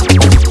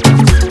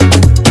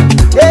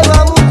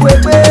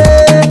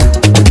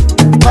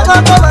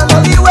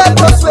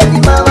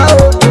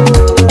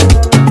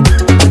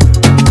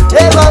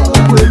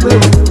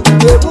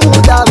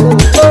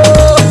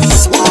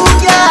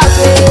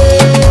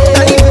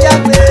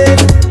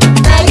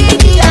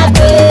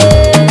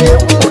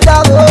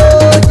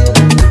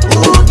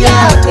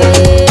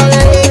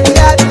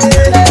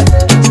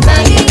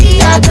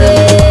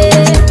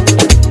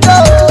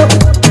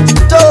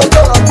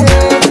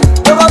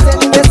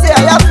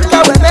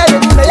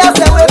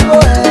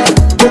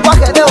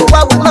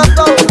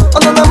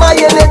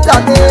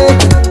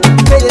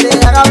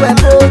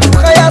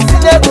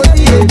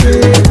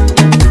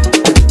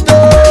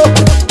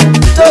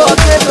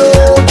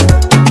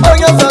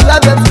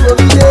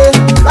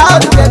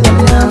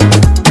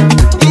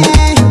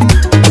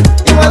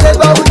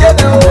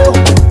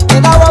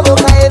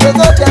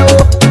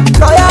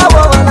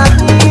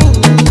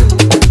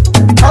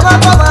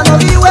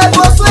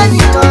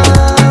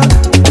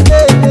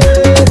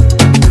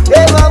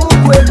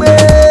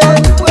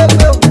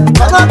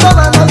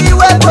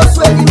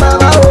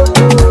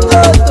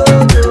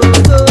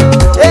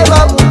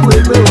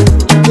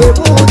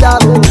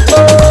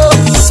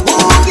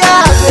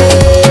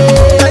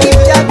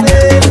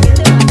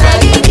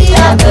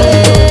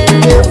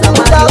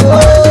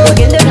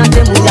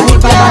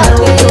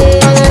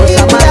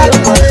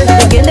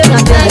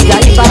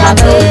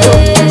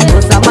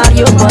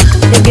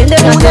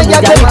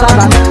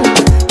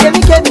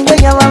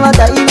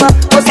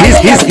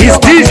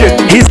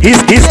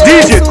 He's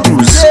DJ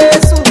Cruz.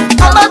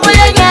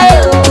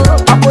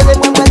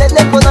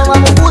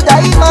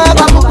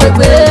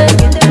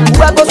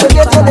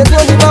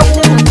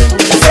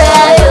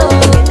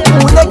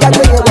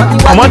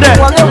 Come on there,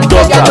 who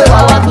does that?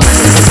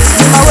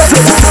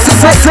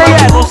 Say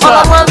it, no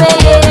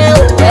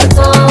sir.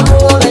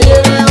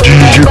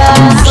 DJ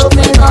Cruz.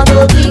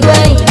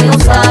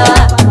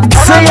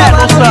 Say it,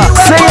 no sir.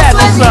 Say it,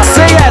 no sir.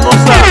 Say it, no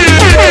sir.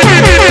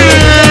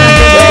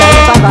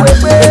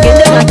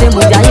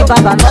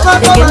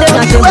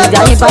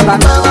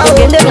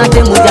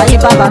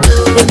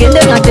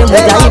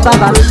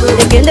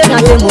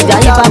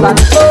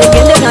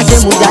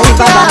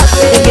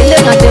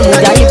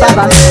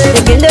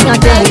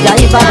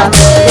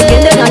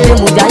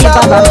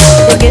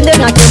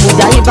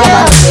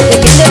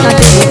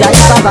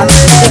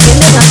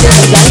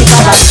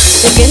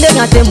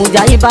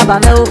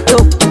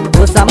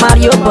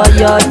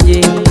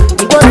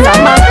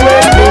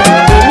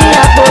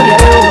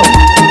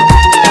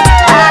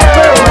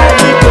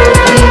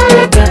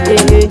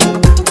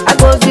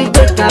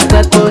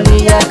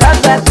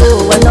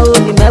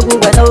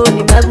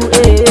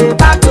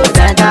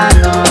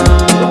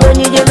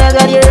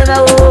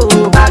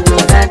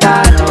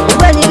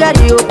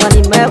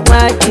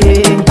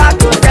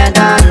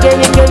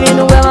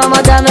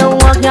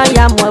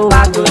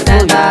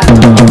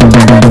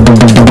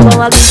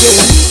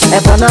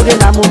 Ebon oge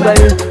na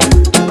mubere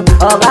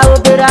Oga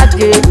obere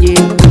ajeje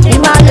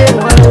Imale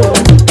nwe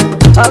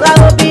Oga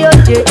obi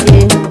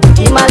ojeje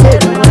Imale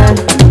nwe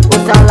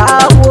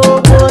Usala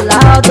wo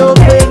la do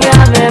penya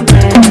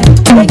meme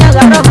Penya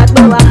garo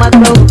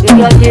magbo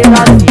Eyo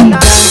jera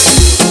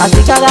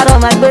Asika garo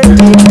magbo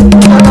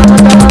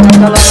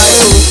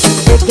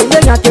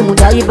Ekele nyate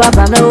mudayi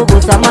baba me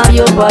obo sama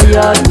yo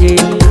boyoje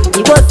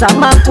Ibo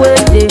sama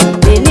kwete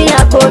Eni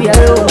akoye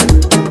o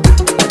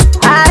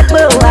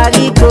Agbo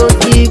arigo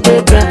ti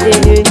gbe kan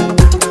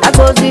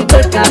Agbo ti gbe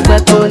kan gbe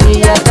ko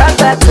ni ya ka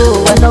gbe ko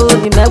Wena o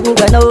ni megu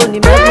Ibo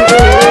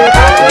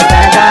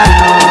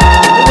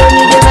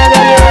ni je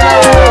megere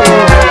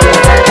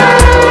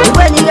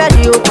Ibo ni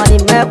gadi o pani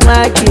mekma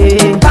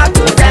je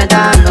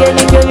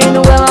Keni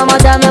nuwe mama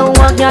dame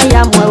uwa kya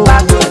ya mwe o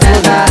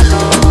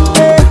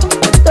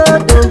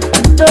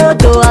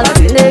Todo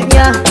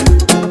asilenya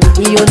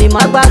Iyo ni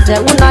magbase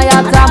una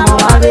ya tamo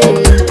ave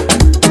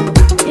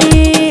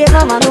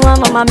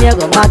Mama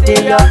miego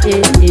mateyo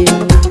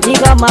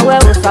Niga mawe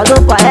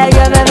usalopa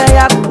eye meme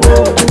ya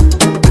kuo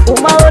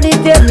Uma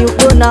olite mi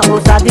ukuna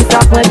usa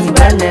disappoint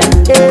mene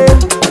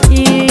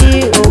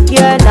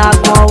Okie na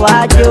kwa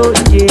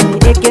wajoje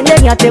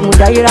Ekene nyate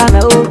mudayira me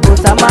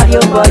usa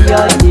mario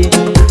boyoje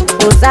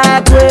Usa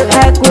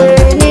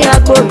ekwe ni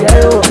agbo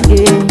yero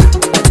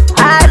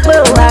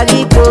Agbo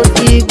hariko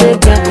si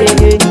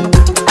gbege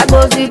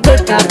Agbo si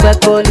gbege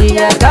gbeko ni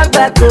ye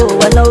kagbeko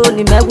Wena o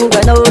ni megu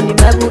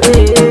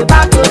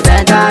Bako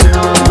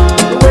sentano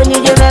Uwe ni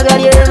je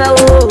megari me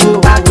o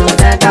Bako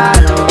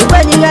sentano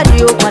Uwe ni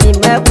gari o kwani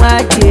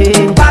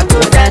mekwaje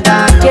Bako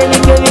sentano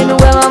Kemi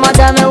nuwe mama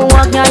dame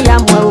uwa kya ya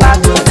mwe o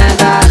Bako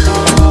sentano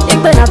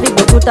Ikpe na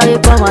figbo kutari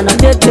kwa wana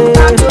tete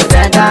Bako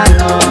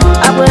sentano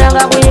Abu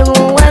yanga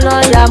kuyigu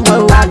weno ya mwe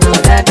o Bako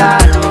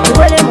sentano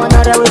Uwe ni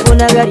monore we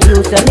kunegari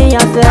useni ya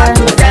se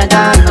Bako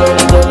sentano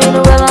Kemi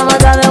nuwe mama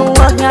dame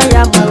uwa kya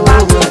ya mwe o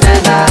Bako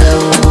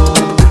sentano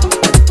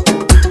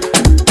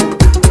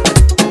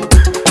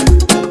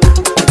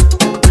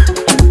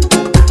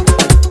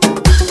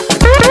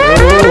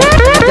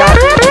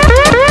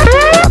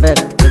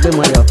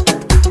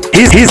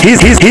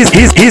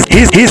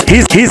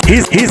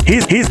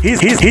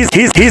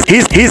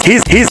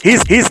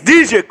He's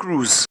DJ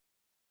Cruz.